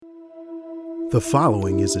The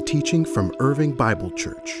following is a teaching from Irving Bible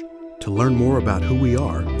Church. To learn more about who we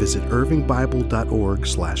are, visit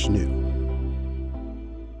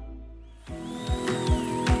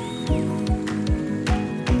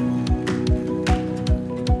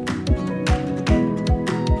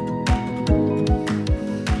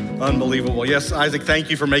Unbelievable. Yes, Isaac, thank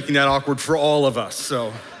you for making that awkward for all of us.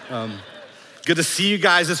 So, good to see you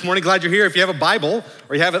guys this morning. Glad you're here. If you have a Bible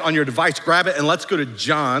or you have it on your device, grab it and let's go to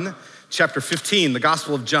John chapter 15, the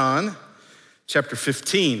Gospel of John, chapter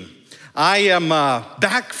 15. I am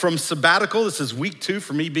back from sabbatical. This is week 2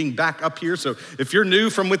 for me being back up here. So if you're new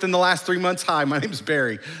from within the last 3 months, hi, my name is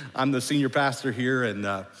Barry. I'm the senior pastor here. And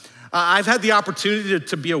I've had the opportunity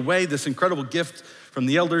to be away, this incredible gift from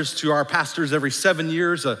the elders to our pastors every 7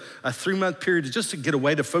 years, a 3-month period just to get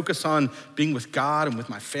away, to focus on being with God and with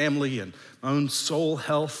my family and my own soul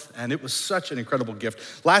health. And it was such an incredible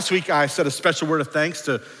gift. Last week, I said a special word of thanks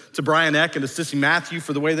to Brian Eck and to Sissy Matthew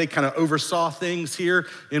for the way they kind of oversaw things here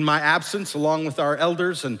in my absence, along with our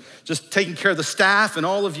elders and just taking care of the staff and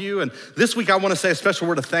all of you. And this week, I want to say a special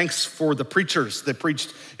word of thanks for the preachers that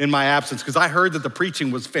preached in my absence, because I heard that the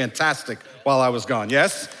preaching was fantastic while I was gone.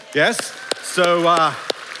 Yes? Yes? So,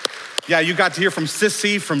 you got to hear from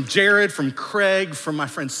Sissy, from Jared, from Craig, from my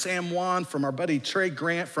friend Sam Wan, from our buddy Trey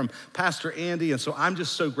Grant, from Pastor Andy. And so I'm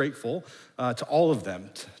just so grateful to all of them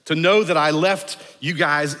to know that I left you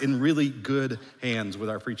guys in really good hands with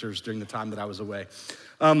our preachers during the time that I was away.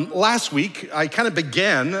 Last week, I kind of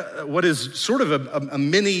began what is sort of a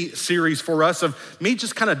mini series for us of me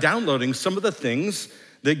just kind of downloading some of the things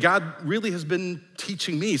that God really has been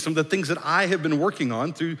teaching me, some of the things that I have been working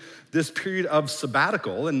on through this period of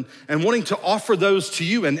sabbatical and wanting to offer those to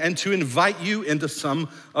you and to invite you into some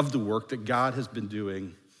of the work that God has been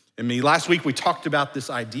doing in me. Last week, we talked about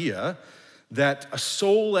this idea that a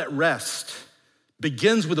soul at rest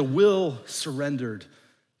begins with a will surrendered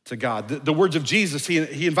to God. The words of Jesus,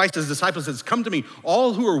 he invites his disciples and says, "Come to me,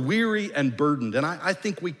 all who are weary and burdened." And I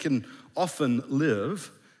think we can often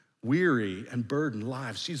live weary and burdened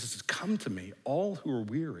lives. Jesus says, "Come to me, all who are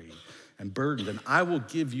weary and burdened, and I will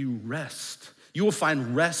give you rest. You will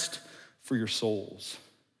find rest for your souls."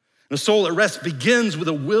 And a soul at rest begins with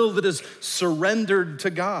a will that is surrendered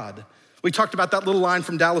to God. We talked about that little line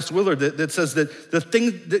from Dallas Willard that says that the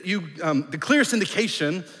thing that the clearest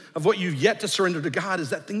indication of what you've yet to surrender to God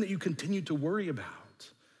is that thing that you continue to worry about.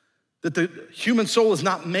 That the human soul is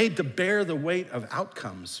not made to bear the weight of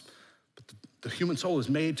outcomes. The human soul is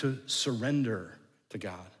made to surrender to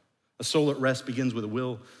God. A soul at rest begins with a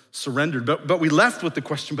will surrendered. But we left with the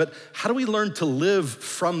question, but how do we learn to live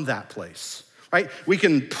from that place, right? We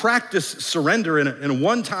can practice surrender in a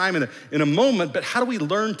one time, in a moment, but how do we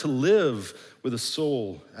learn to live with a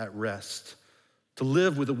soul at rest? To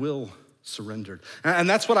live with a will surrendered. And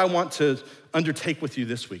that's what I want to undertake with you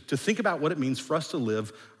this week, to think about what it means for us to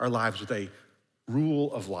live our lives with a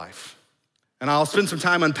rule of life. And I'll spend some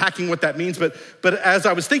time unpacking what that means, but as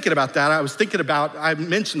I was thinking about that, I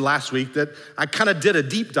mentioned last week that I kind of did a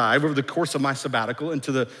deep dive over the course of my sabbatical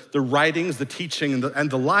into the writings, the teaching,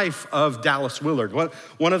 and the life of Dallas Willard,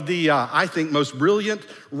 one of the, I think, most brilliant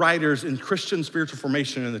writers in Christian spiritual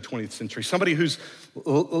formation in the 20th century, somebody who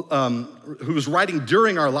was writing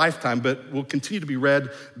during our lifetime, but will continue to be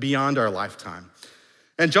read beyond our lifetime.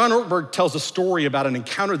 And John Ortberg tells a story about an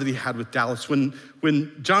encounter that he had with Dallas when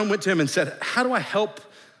John went to him and said, "How do I help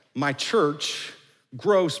my church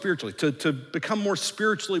grow spiritually, to become more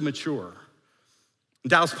spiritually mature?"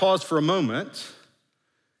 And Dallas paused for a moment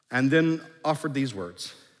and then offered these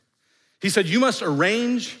words. He said, "You must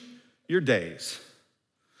arrange your days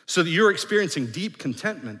so that you're experiencing deep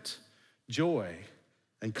contentment, joy,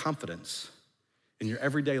 and confidence in your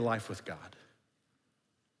everyday life with God.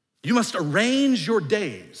 You must arrange your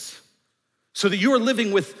days so that you are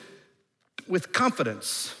living with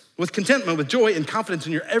confidence, with contentment, with joy and confidence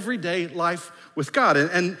in your everyday life with God."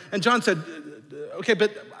 And John said, "Okay,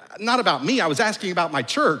 but not about me. I was asking about my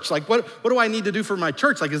church. Like, what do I need to do for my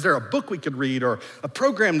church? Like, is there a book we could read or a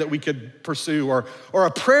program that we could pursue or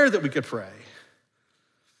a prayer that we could pray?"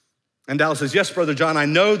 And Dallas says, "Yes, Brother John, I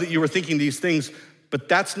know that you were thinking these things, but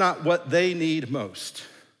that's not what they need most.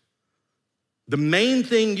 The main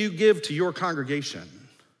thing you give to your congregation,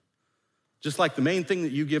 just like the main thing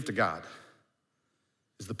that you give to God,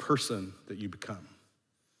 is the person that you become.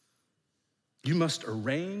 You must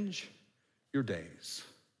arrange your days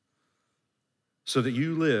so that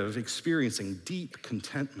you live experiencing deep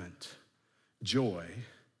contentment, joy,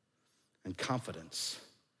 and confidence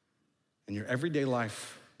in your everyday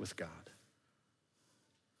life with God."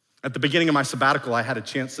 At the beginning of my sabbatical, I had a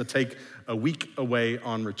chance to take a week away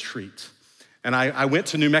on retreat. And I went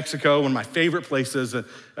to New Mexico, one of my favorite places, and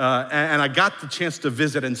I got the chance to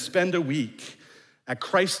visit and spend a week at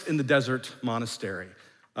Christ in the Desert Monastery.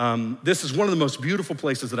 This is one of the most beautiful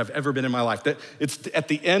places that I've ever been in my life. It's at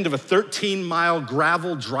the end of a 13-mile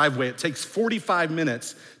gravel driveway. It takes 45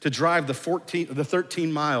 minutes to drive the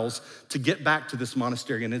 13 miles to get back to this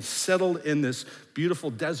monastery, and it's settled in this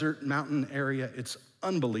beautiful desert mountain area. It's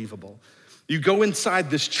unbelievable. You go inside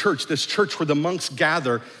this church where the monks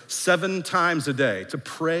gather 7 times a day to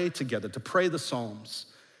pray together, to pray the Psalms.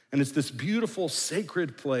 And it's this beautiful,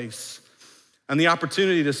 sacred place. And the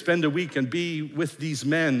opportunity to spend a week and be with these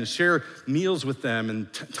men, share meals with them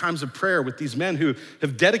and times of prayer with these men who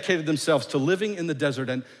have dedicated themselves to living in the desert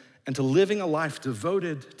and to living a life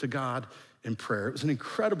devoted to God in prayer. It was an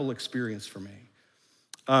incredible experience for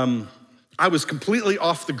me. I was completely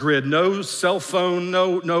off the grid, no cell phone,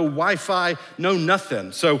 no Wi-Fi, no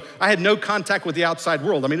nothing. So I had no contact with the outside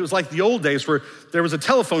world. I mean, it was like the old days where there was a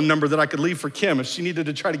telephone number that I could leave for Kim if she needed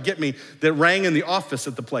to try to get me that rang in the office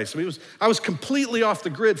at the place. I mean, I was completely off the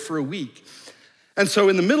grid for a week. And so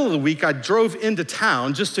in the middle of the week, I drove into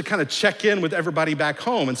town just to kind of check in with everybody back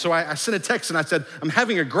home. And so I sent a text and I said, I'm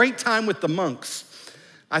having a great time with the monks.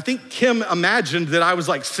 I think Kim imagined that I was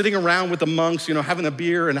like sitting around with the monks, having a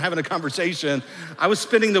beer and having a conversation. I was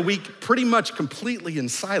spending the week pretty much completely in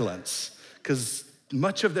silence because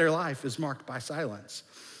much of their life is marked by silence.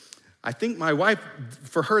 I think my wife,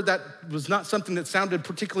 for her, that was not something that sounded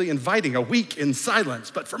particularly inviting, a week in silence.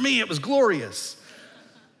 But for me, it was glorious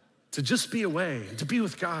to just be away, to be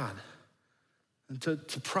with God, and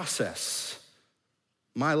to process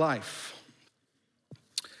my life.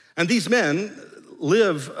 And these men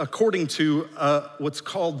live according to what's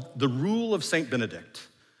called the Rule of St. Benedict.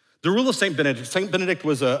 The Rule of St. Benedict. St. Benedict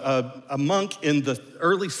was a monk in the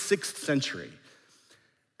early 6th century.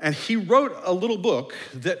 And he wrote a little book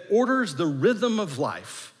that orders the rhythm of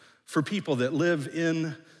life for people that live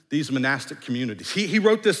in these monastic communities. He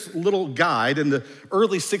wrote this little guide in the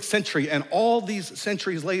early 6th century, and all these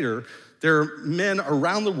centuries later, there are men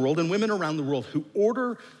around the world and women around the world who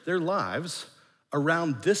order their lives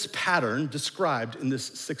around this pattern described in this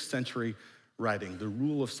 6th century writing, the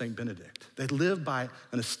Rule of St. Benedict. They live by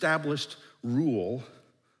an established rule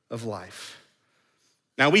of life.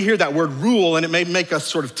 Now, we hear that word rule, and it may make us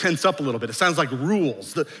sort of tense up a little bit. It sounds like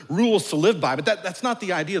rules, the rules to live by, but that's not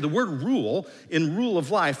the idea. The word rule, in rule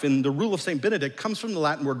of life, in the Rule of St. Benedict, comes from the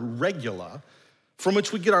Latin word regula, from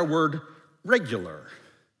which we get our word regular.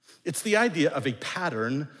 It's the idea of a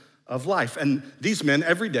pattern of life. And these men,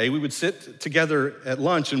 every day, we would sit together at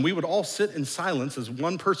lunch and we would all sit in silence as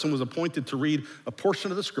one person was appointed to read a portion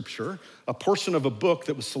of the scripture, a portion of a book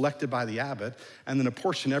that was selected by the abbot, and then a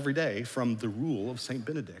portion every day from the Rule of St.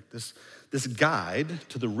 Benedict, this guide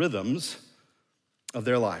to the rhythms of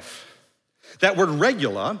their life. That word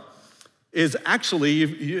regula is actually,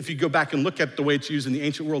 if you go back and look at the way it's used in the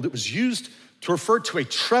ancient world, it was used to refer to a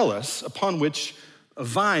trellis upon which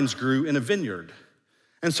vines grew in a vineyard.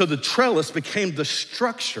 And so the trellis became the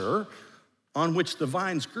structure on which the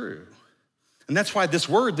vines grew. And that's why this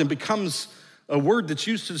word then becomes a word that's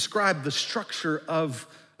used to describe the structure of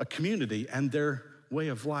a community and their way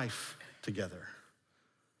of life together.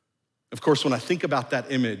 Of course, when I think about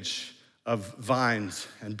that image of vines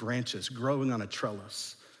and branches growing on a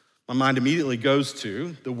trellis, my mind immediately goes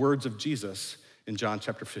to the words of Jesus in John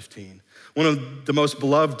chapter 15. One of the most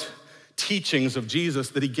beloved teachings of Jesus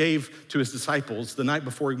that he gave to his disciples the night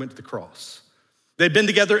before he went to the cross. They'd been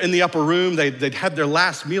together in the upper room. They'd had their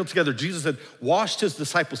last meal together. Jesus had washed his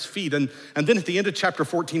disciples' feet. And then at the end of chapter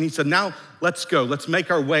 14, he said, now let's go. Let's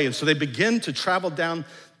make our way. And so they begin to travel down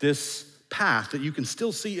this path that you can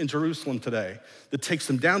still see in Jerusalem today that takes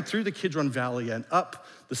them down through the Kidron Valley and up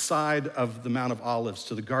the side of the Mount of Olives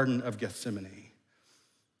to the Garden of Gethsemane.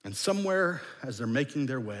 And somewhere as they're making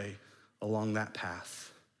their way along that path,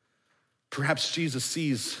 perhaps Jesus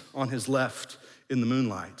sees on his left in the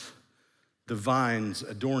moonlight the vines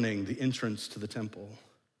adorning the entrance to the temple.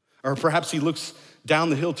 Or perhaps he looks down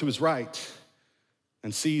the hill to his right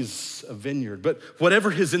and sees a vineyard. But whatever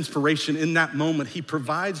his inspiration in that moment, he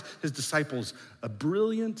provides his disciples a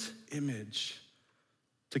brilliant image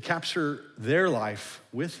to capture their life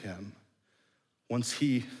with him once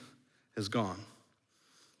he has gone.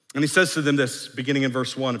 And he says to them this, beginning in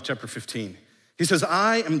verse 1 of chapter 15. He says,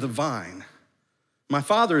 I am the vine. My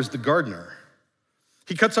Father is the gardener.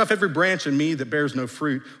 He cuts off every branch in me that bears no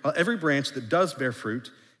fruit, while every branch that does bear fruit,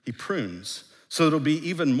 he prunes, so it'll be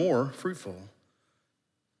even more fruitful.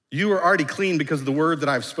 You are already clean because of the word that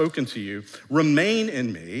I've spoken to you. Remain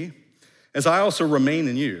in me, as I also remain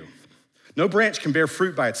in you. No branch can bear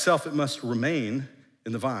fruit by itself, it must remain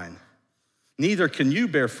in the vine. Neither can you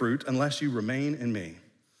bear fruit unless you remain in me.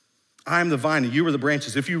 I am the vine and you are the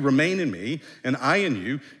branches. If you remain in me and I in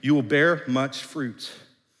you, you will bear much fruit.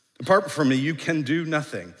 Apart from me, you can do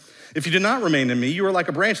nothing. If you do not remain in me, you are like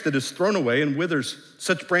a branch that is thrown away and withers.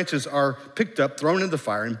 Such branches are picked up, thrown into the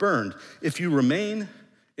fire, and burned. If you remain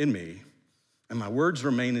in me and my words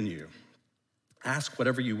remain in you, ask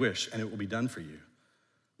whatever you wish and it will be done for you.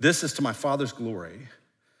 This is to my Father's glory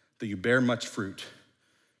that you bear much fruit,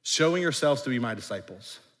 showing yourselves to be my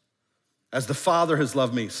disciples. As the Father has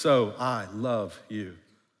loved me, so I love you.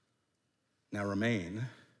 Now remain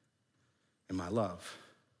in my love.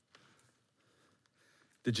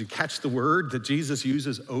 Did you catch the word that Jesus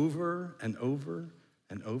uses over and over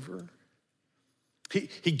and over?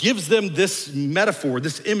 He gives them this metaphor,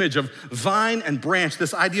 this image of vine and branch,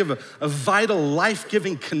 this idea of a vital,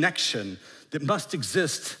 life-giving connection that must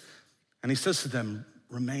exist. And he says to them,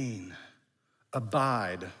 remain,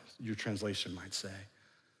 abide, your translation might say.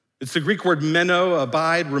 It's the Greek word meno,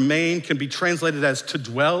 abide, remain, can be translated as to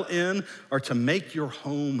dwell in or to make your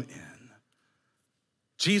home in.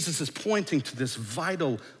 Jesus is pointing to this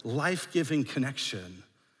vital, life-giving connection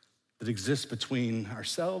that exists between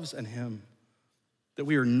ourselves and him, that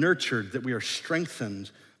we are nurtured, that we are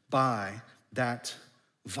strengthened by that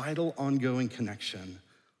vital, ongoing connection,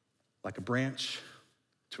 like a branch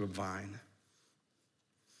to a vine.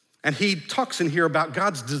 And he talks in here about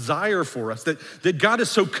God's desire for us, that God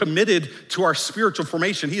is so committed to our spiritual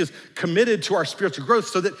formation. He is committed to our spiritual growth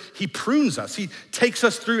so that he prunes us. He takes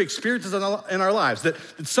us through experiences in our lives, that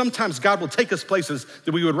sometimes God will take us places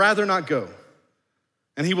that we would rather not go.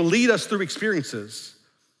 And he will lead us through experiences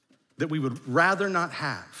that we would rather not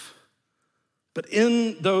have. But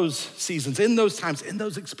in those seasons, in those times, in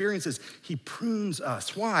those experiences, he prunes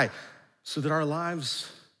us. Why? So that our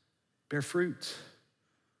lives bear fruit.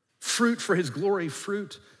 Fruit for his glory,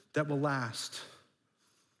 fruit that will last.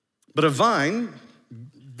 But a vine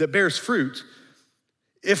that bears fruit,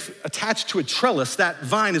 if attached to a trellis, that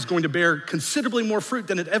vine is going to bear considerably more fruit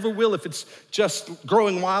than it ever will if it's just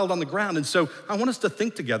growing wild on the ground. And so I want us to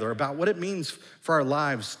think together about what it means for our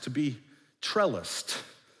lives to be trellised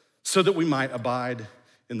so that we might abide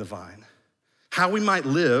in the vine. How we might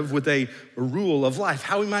live with a rule of life,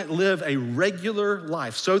 how we might live a regular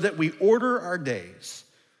life so that we order our days,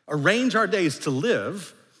 arrange our days to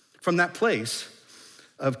live from that place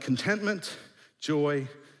of contentment, joy,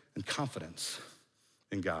 and confidence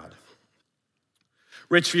in God.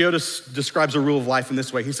 Rich Viotis describes a rule of life in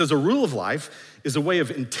this way. He says, a rule of life is a way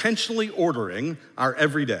of intentionally ordering our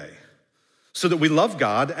everyday so that we love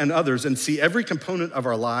God and others and see every component of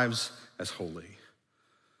our lives as holy.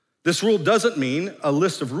 This rule doesn't mean a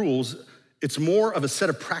list of rules. It's more of a set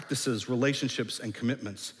of practices, relationships, and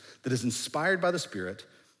commitments that is inspired by the Spirit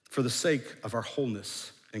for the sake of our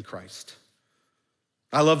wholeness in Christ.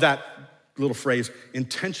 I love that little phrase,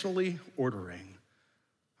 intentionally ordering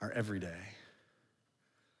our everyday.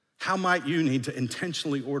 How might you need to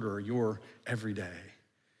intentionally order your everyday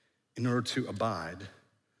in order to abide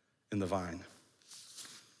in the vine?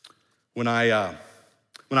 When I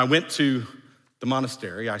went to the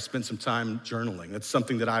monastery, I spent some time journaling. It's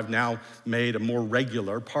something that I've now made a more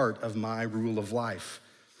regular part of my rule of life.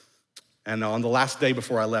 And on the last day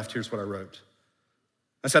before I left, here's what I wrote.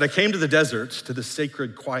 I said, I came to the desert, to this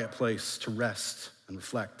sacred, quiet place to rest and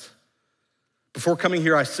reflect. Before coming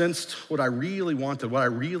here, I sensed what I really wanted, what I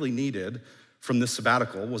really needed from this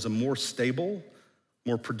sabbatical was a more stable,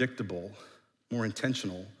 more predictable, more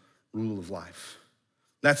intentional rule of life.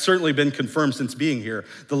 That's certainly been confirmed since being here.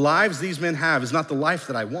 The lives these men have is not the life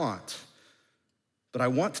that I want, but I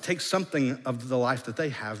want to take something of the life that they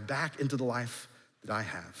have back into the life that I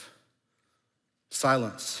have.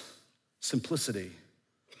 Silence, simplicity,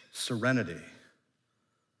 serenity.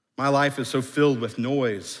 My life is so filled with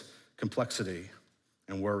noise, complexity,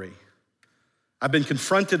 and worry. I've been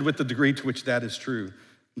confronted with the degree to which that is true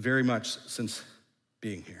very much since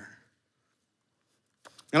being here.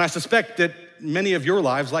 And I suspect that many of your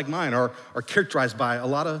lives, like mine, are characterized by a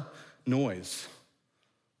lot of noise,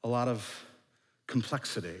 a lot of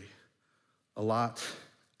complexity, a lot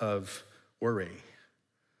of worry.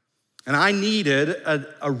 And I needed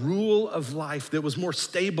a rule of life that was more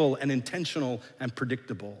stable and intentional and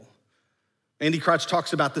predictable. Andy Crouch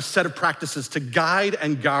talks about this set of practices to guide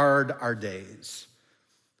and guard our days.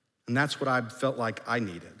 And that's what I felt like I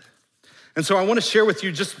needed. And so I want to share with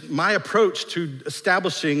you just my approach to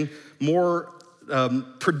establishing more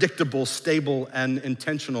predictable, stable, and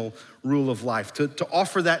intentional rule of life, to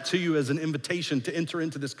offer that to you as an invitation to enter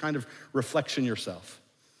into this kind of reflection yourself.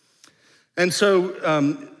 And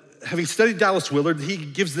so having studied Dallas Willard, he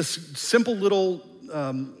gives this simple little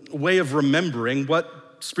way of remembering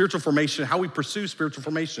what spiritual formation, how we pursue spiritual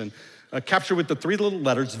formation, captured with the three little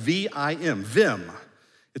letters, VIM, VIM.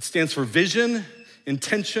 It stands for vision,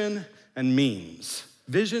 intention, and means.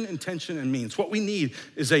 Vision, intention, and means. What we need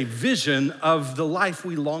is a vision of the life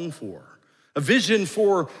we long for, a vision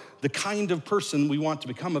for the kind of person we want to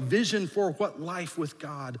become, a vision for what life with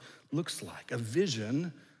God looks like, a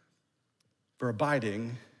vision for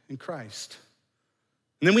abiding in Christ.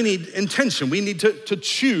 And then we need intention. We need to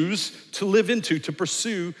choose to live into, to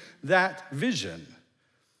pursue that vision.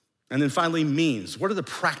 And then finally, means. What are the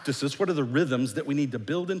practices, what are the rhythms that we need to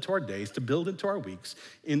build into our days, to build into our weeks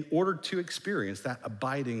in order to experience that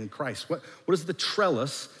abiding in Christ? What does the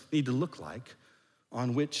trellis need to look like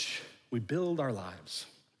on which we build our lives?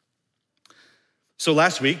 So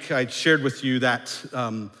last week, I shared with you that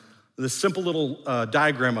this simple little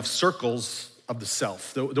diagram of circles of the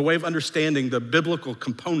self, the way of understanding the biblical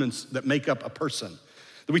components that make up a person.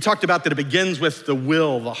 We talked about that it begins with the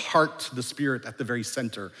will, the heart, the spirit at the very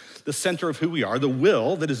center, the center of who we are, the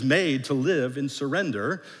will that is made to live in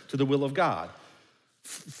surrender to the will of God.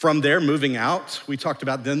 From there, moving out, we talked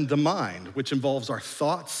about then the mind, which involves our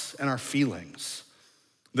thoughts and our feelings.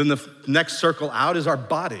 Then the next circle out is our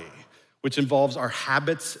body, which involves our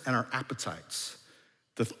habits and our appetites.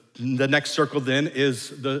 The next circle then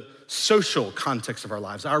is the social context of our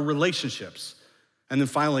lives, our relationships, and then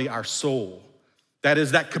finally our soul. That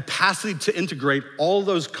is that capacity to integrate all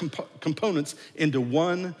those components into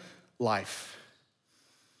one life.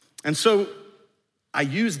 And so I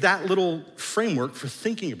use that little framework for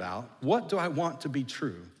thinking about what do I want to be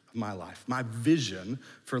true of my life, my vision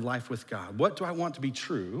for life with God. What do I want to be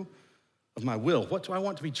true of my will? What do I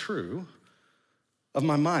want to be true of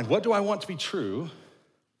my mind? What do I want to be true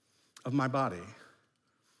of my body?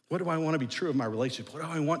 What do I want to be true of my relationship? What do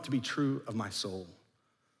I want to be true of my soul?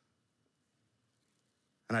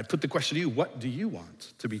 And I put the question to you, what do you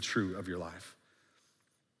want to be true of your life?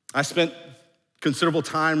 I spent considerable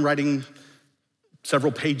time writing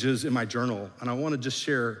several pages in my journal, and I want to just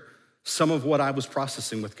share some of what I was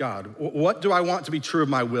processing with God. What do I want to be true of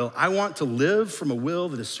my will? I want to live from a will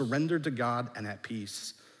that is surrendered to God and at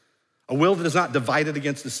peace, a will that is not divided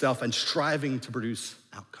against itself and striving to produce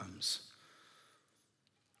outcomes.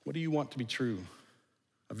 What do you want to be true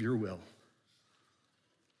of your will?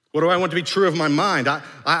 What do I want to be true of my mind?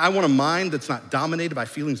 I want a mind that's not dominated by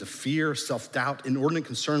feelings of fear, self-doubt, inordinate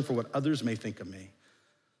concern for what others may think of me.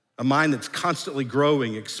 A mind that's constantly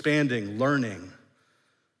growing, expanding, learning.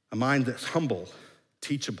 A mind that's humble,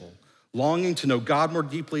 teachable, longing to know God more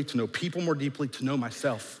deeply, to know people more deeply, to know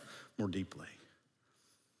myself more deeply.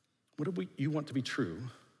 What do you want to be true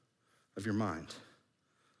of your mind?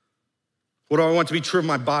 What do I want to be true of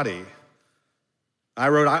my body? I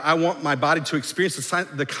wrote, I want my body to experience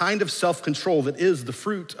the kind of self-control that is the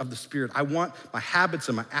fruit of the Spirit. I want my habits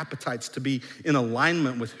and my appetites to be in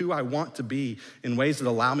alignment with who I want to be in ways that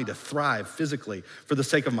allow me to thrive physically for the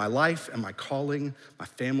sake of my life and my calling, my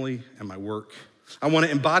family, and my work. I want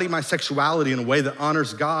to embody my sexuality in a way that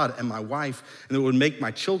honors God and my wife and that would make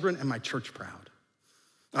my children and my church proud.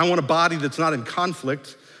 I want a body that's not in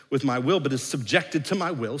conflict with my will, but is subjected to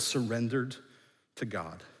my will, surrendered to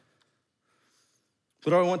God.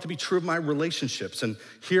 What do I want to be true of my relationships? And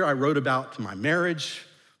here I wrote about my marriage,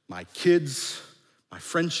 my kids, my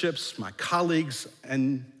friendships, my colleagues,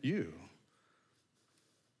 and you.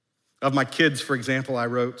 Of my kids, for example, I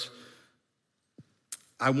wrote,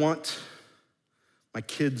 I want my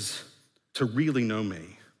kids to really know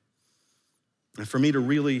me and for me to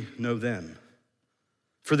really know them,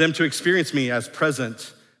 for them to experience me as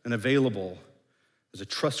present and available, as a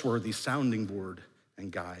trustworthy sounding board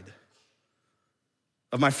and guide.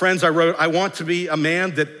 Of my friends, I wrote, I want to be a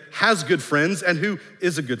man that has good friends and who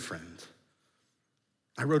is a good friend.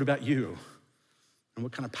 I wrote about you and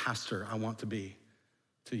what kind of pastor I want to be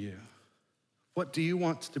to you. What do you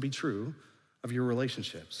want to be true of your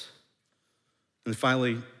relationships? And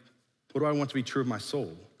finally, what do I want to be true of my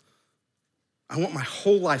soul? I want my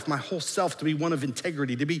whole life, my whole self to be one of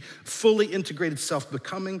integrity, to be fully integrated self,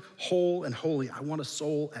 becoming whole and holy. I want a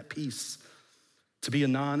soul at peace, to be a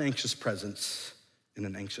non-anxious presence in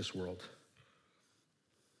an anxious world.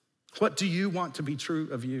 What do you want to be true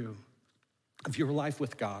of you, of your life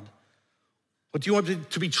with God? What do you want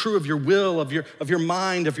to be true of your will, of your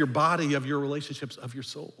mind, of your body, of your relationships, of your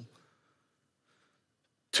soul?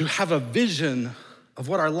 To have a vision of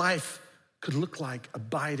what our life could look like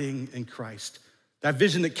abiding in Christ. That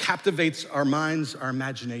vision that captivates our minds, our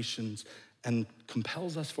imaginations, and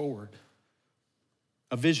compels us forward.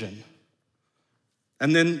 A vision.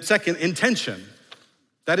 And then second, intention.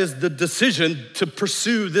 That is the decision to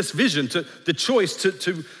pursue this vision, the choice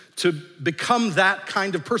to become that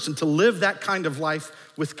kind of person, to live that kind of life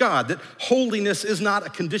with God. That holiness is not a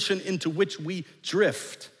condition into which we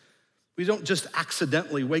drift. We don't just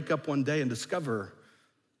accidentally wake up one day and discover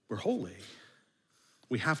we're holy.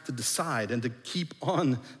 We have to decide and to keep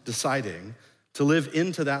on deciding to live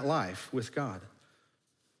into that life with God.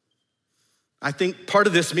 I think part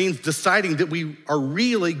of this means deciding that we are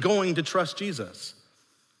really going to trust Jesus.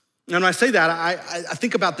 And when I say that, I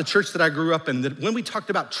think about the church that I grew up in, that when we talked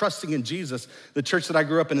about trusting in Jesus, the church that I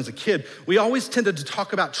grew up in as a kid, we always tended to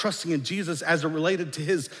talk about trusting in Jesus as it related to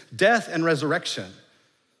his death and resurrection.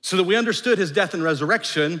 So that we understood his death and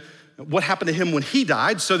resurrection, what happened to him when he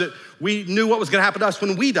died, so that we knew what was gonna happen to us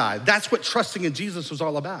when we died. That's what trusting in Jesus was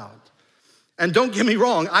all about. And don't get me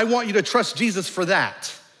wrong, I want you to trust Jesus for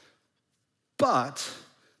that. But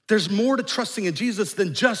there's more to trusting in Jesus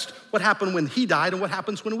than just what happened when he died and what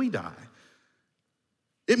happens when we die.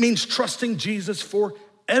 It means trusting Jesus for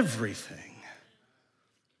everything.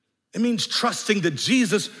 It means trusting that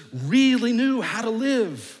Jesus really knew how to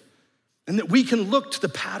live and that we can look to the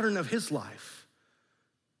pattern of his life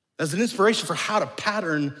as an inspiration for how to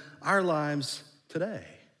pattern our lives today.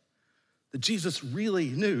 That Jesus really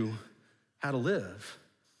knew how to live,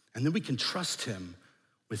 and then we can trust him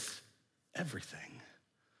with everything.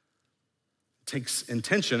 It takes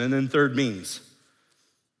intention. And then third, means.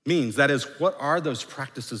 That is, what are those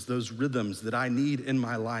practices, those rhythms that I need in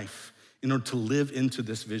my life in order to live into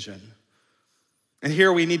this vision? And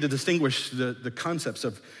here we need to distinguish the concepts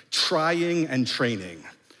of trying and training,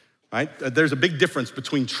 right? There's a big difference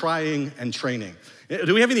between trying and training.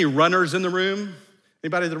 Do we have any runners in the room?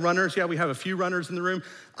 Anybody that are runners? Yeah, we have a few runners in the room.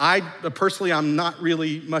 I personally, I'm not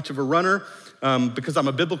really much of a runner because I'm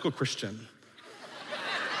a biblical Christian.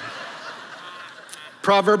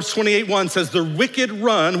 Proverbs 28:1 says, the wicked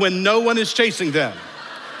run when no one is chasing them.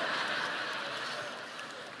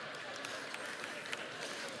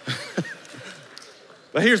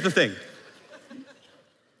 But here's the thing.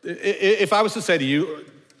 If I was to say to you,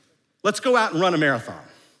 let's go out and run a marathon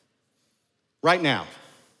right now.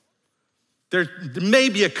 There may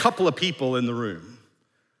be a couple of people in the room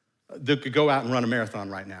that could go out and run a marathon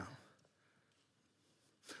right now.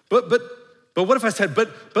 But what if I said,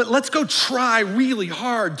 but let's go try really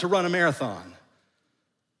hard to run a marathon?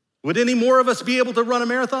 Would any more of us be able to run a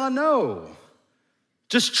marathon? No.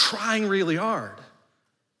 Just trying really hard.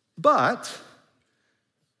 But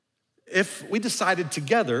if we decided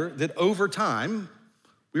together that over time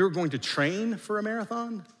we were going to train for a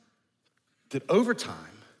marathon, that over time,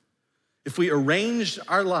 if we arranged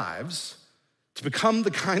our lives to become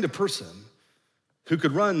the kind of person who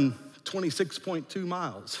could run 26.2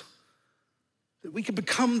 miles, that we could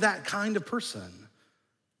become that kind of person.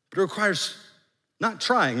 But it requires not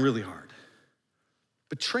trying really hard,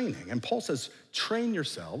 but training. And Paul says, train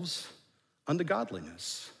yourselves unto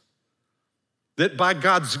godliness. That by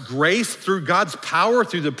God's grace, through God's power,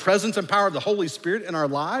 through the presence and power of the Holy Spirit in our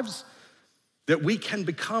lives, that we can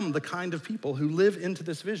become the kind of people who live into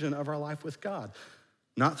this vision of our life with God.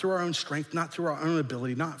 Not through our own strength, not through our own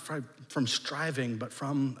ability, not from striving, but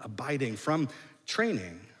from abiding, from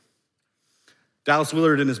training. Dallas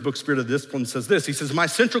Willard, in his book, Spirit of Discipline, says this. He says, my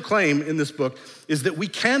central claim in this book is that we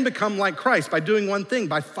can become like Christ by doing one thing,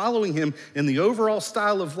 by following him in the overall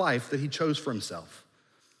style of life that he chose for himself.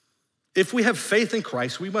 If we have faith in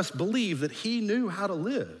Christ, we must believe that he knew how to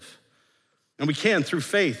live. And we can, through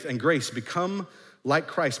faith and grace, become like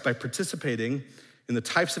Christ by participating in the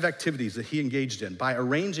types of activities that he engaged in, by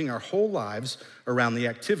arranging our whole lives around the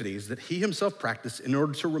activities that he himself practiced in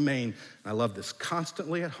order to remain, and I love this,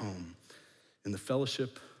 constantly at home in the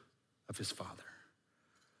fellowship of his Father.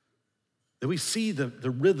 That we see the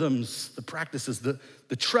rhythms, the practices, the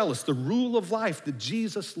trellis, the rule of life that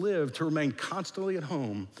Jesus lived to remain constantly at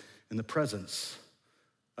home in the presence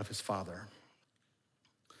of his Father.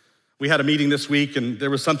 We had a meeting this week, and there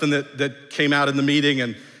was something that came out in the meeting,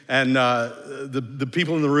 and the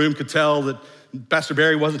people in the room could tell that Pastor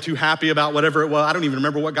Barry wasn't too happy about whatever it was. I don't even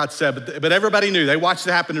remember what got said, but everybody knew. They watched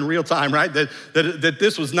it happen in real time, right? That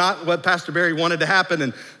this was not what Pastor Barry wanted to happen.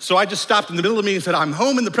 And so I just stopped in the middle of the meeting and said, I'm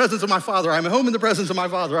home in the presence of my Father. I'm at home in the presence of my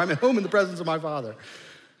Father. I'm at home in the presence of my Father.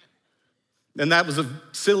 And that was a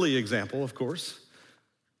silly example, of course.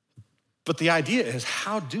 But the idea is,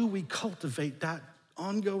 how do we cultivate that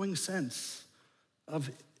ongoing sense of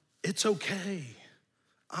it's okay,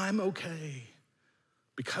 I'm okay,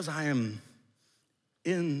 because I am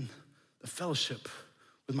in the fellowship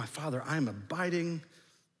with my Father. I am abiding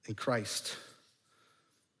in Christ.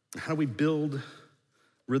 How do we build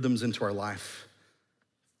rhythms into our life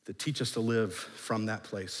that teach us to live from that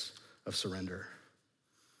place of surrender.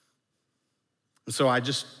 And so I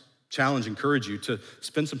just encourage you to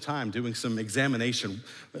spend some time doing some examination.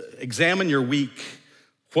 Examine your week.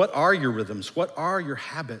 What are your rhythms? What are your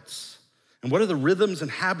habits? And what are the rhythms and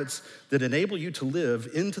habits that enable you to live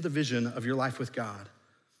into the vision of your life with God?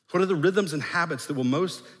 What are the rhythms and habits that will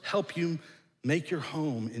most help you make your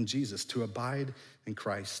home in Jesus, to abide in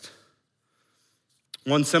Christ?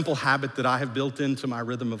 One simple habit that I have built into my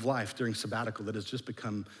rhythm of life during sabbatical that has just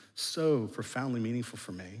become so profoundly meaningful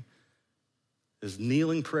for me is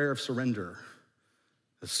kneeling prayer of surrender.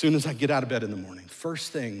 As soon as I get out of bed in the morning,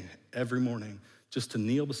 first thing every morning, just to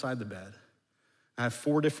kneel beside the bed. I have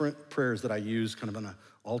 4 different prayers that I use kind of on an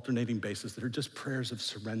alternating basis that are just prayers of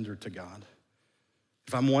surrender to God.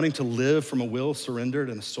 If I'm wanting to live from a will surrendered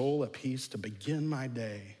and a soul at peace, to begin my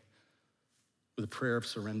day with a prayer of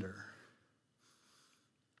surrender.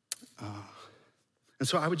 And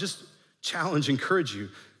so I would just encourage you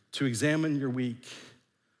to examine your week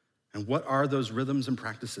and what are those rhythms and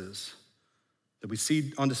practices that we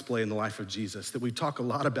see on display in the life of Jesus, that we talk a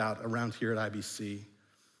lot about around here at IBC,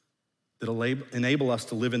 that enable us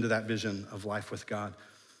to live into that vision of life with God.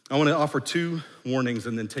 I want to offer 2 warnings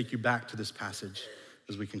and then take you back to this passage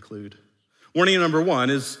as we conclude. Warning number 1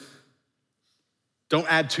 is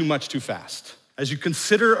don't add too much too fast. As you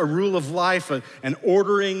consider a rule of life and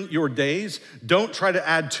ordering your days, don't try to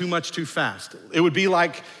add too much too fast. It would be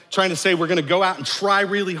like trying to say we're gonna go out and try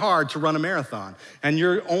really hard to run a marathon, and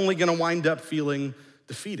you're only gonna wind up feeling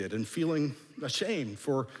defeated and feeling ashamed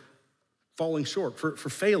for falling short, for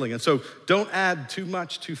failing. And so don't add too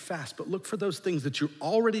much too fast, but look for those things that you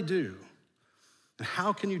already do. And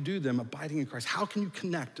how can you do them abiding in Christ? How can you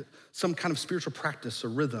connect some kind of spiritual practice or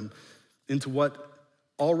rhythm into what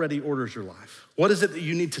already orders your life? What is it that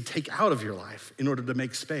you need to take out of your life in order to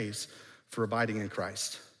make space for abiding in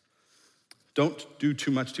Christ? Don't do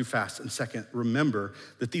too much too fast. And second, remember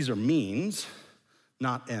that these are means,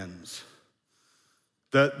 not ends.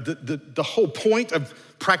 The whole point of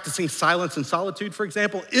practicing silence and solitude, for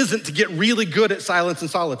example, isn't to get really good at silence and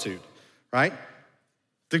solitude, right?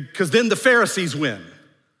 Because then the Pharisees win,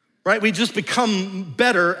 right? We just become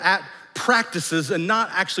better at practices and not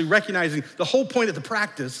actually recognizing the whole point of the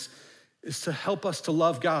practice is to help us to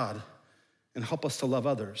love God and help us to love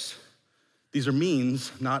others. These are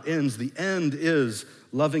means, not ends. The end is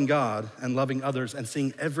loving God and loving others and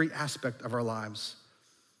seeing every aspect of our lives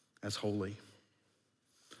as holy.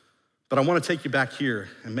 But I want to take you back here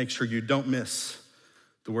and make sure you don't miss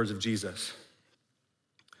the words of Jesus.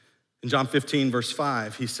 In John 15, verse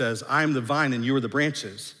 5, he says, I am the vine and you are the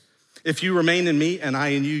branches. If you remain in me and I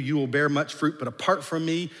in you, you will bear much fruit, but apart from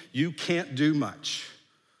me, you can't do much.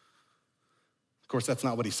 Of course, that's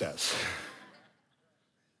not what he says.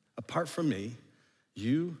 Apart from me,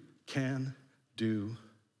 you can do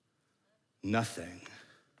nothing.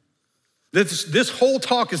 This whole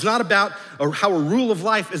talk is not about how a rule of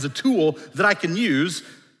life is a tool that I can use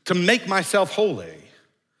to make myself holy.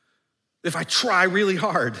 If I try really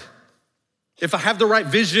hard, if I have the right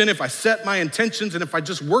vision, if I set my intentions, and if I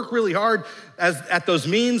just work really hard at those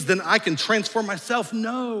means, then I can transform myself.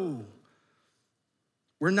 No.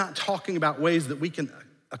 We're not talking about ways that we can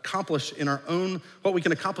accomplish what we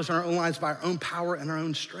can accomplish in our own lives by our own power and our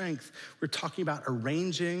own strength. We're talking about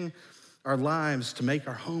arranging our lives to make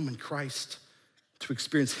our home in Christ, to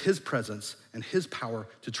experience his presence and his power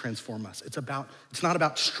to transform us. It's not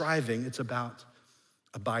about striving, it's about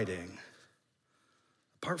abiding.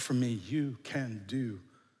 Apart from me, you can do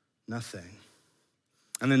nothing.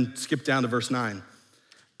 And then skip down to verse 9.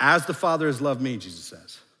 As the Father has loved me, Jesus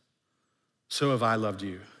says, so have I loved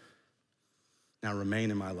you. Now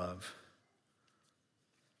remain in my love.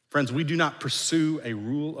 Friends, we do not pursue a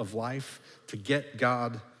rule of life to get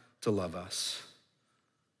God to love us.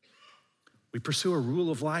 We pursue a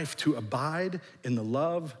rule of life to abide in the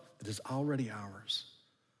love that is already ours.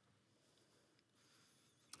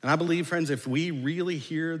 And I believe, friends, if we really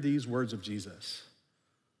hear these words of Jesus,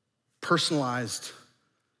 personalized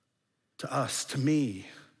to us, to me,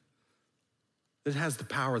 it has the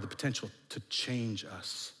power, the potential to change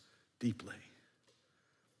us deeply.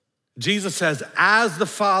 Jesus says, as the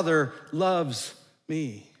Father loves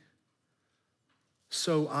me,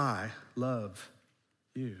 so I love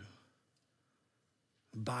you.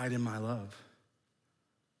 Abide in my love.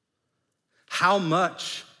 How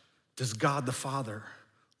much does God the Father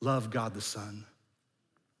love God the Son?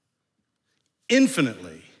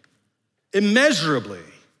 Infinitely, immeasurably,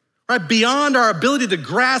 right? Beyond our ability to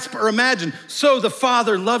grasp or imagine. So the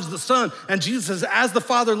Father loves the Son. And Jesus says, as the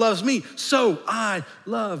Father loves me, so I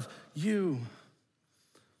love you.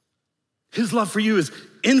 His love for you is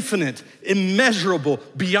infinite, immeasurable,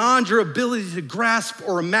 beyond your ability to grasp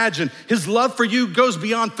or imagine. His love for you goes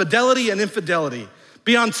beyond fidelity and infidelity,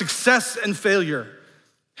 beyond success and failure.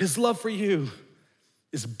 His love for you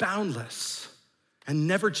is boundless and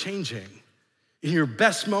never changing in your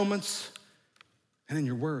best moments and in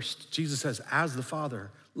your worst. Jesus says, as the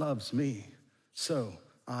Father loves me, so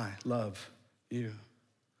I love you.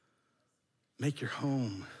 Make your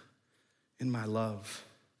home in my love.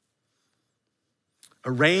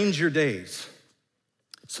 Arrange your days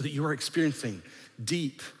so that you are experiencing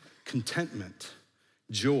deep contentment,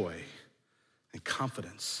 joy, and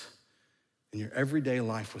confidence in your everyday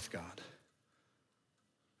life with God.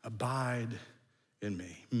 Abide in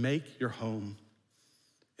me. Make your home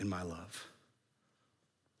in my love.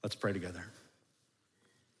 Let's pray together.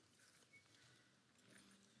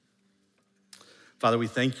 Father, we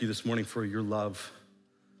thank you this morning for your love.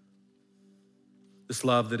 This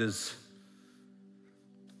love that is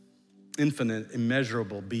infinite,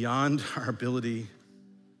 immeasurable, beyond our ability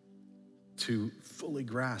to fully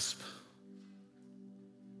grasp.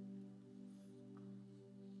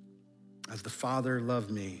 As the Father loved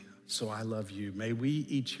me, so I love you. May we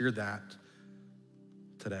each hear that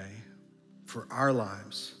today for our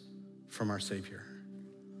lives from our Savior.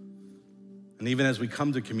 And even as we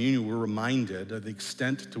come to communion, we're reminded of the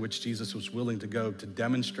extent to which Jesus was willing to go to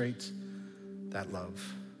demonstrate that love.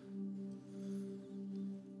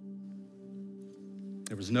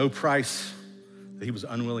 There was no price that he was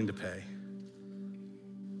unwilling to pay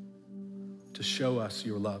to show us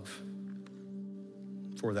your love.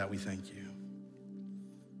 For that, we thank you.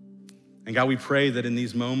 And God, we pray that in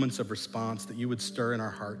these moments of response that you would stir in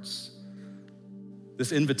our hearts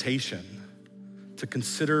this invitation to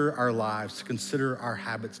consider our lives, to consider our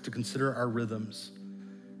habits, to consider our rhythms,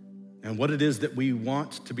 and what it is that we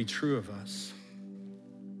want to be true of us,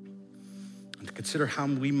 and to consider how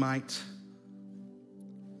we might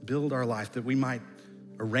build our life, that we might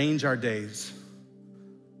arrange our days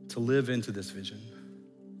to live into this vision.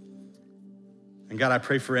 And God, I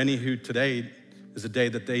pray for any who today is a day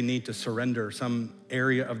that they need to surrender some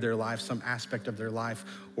area of their life, some aspect of their life,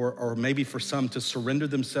 or maybe for some to surrender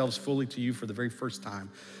themselves fully to you for the very first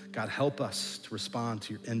time. God, help us to respond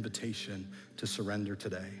to your invitation to surrender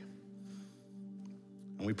today.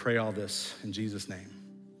 And we pray all this in Jesus' name.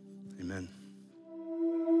 Amen.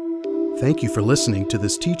 Thank you for listening to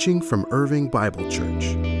this teaching from Irving Bible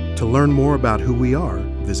Church. To learn more about who we are,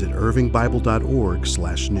 visit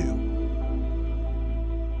irvingbible.org/new.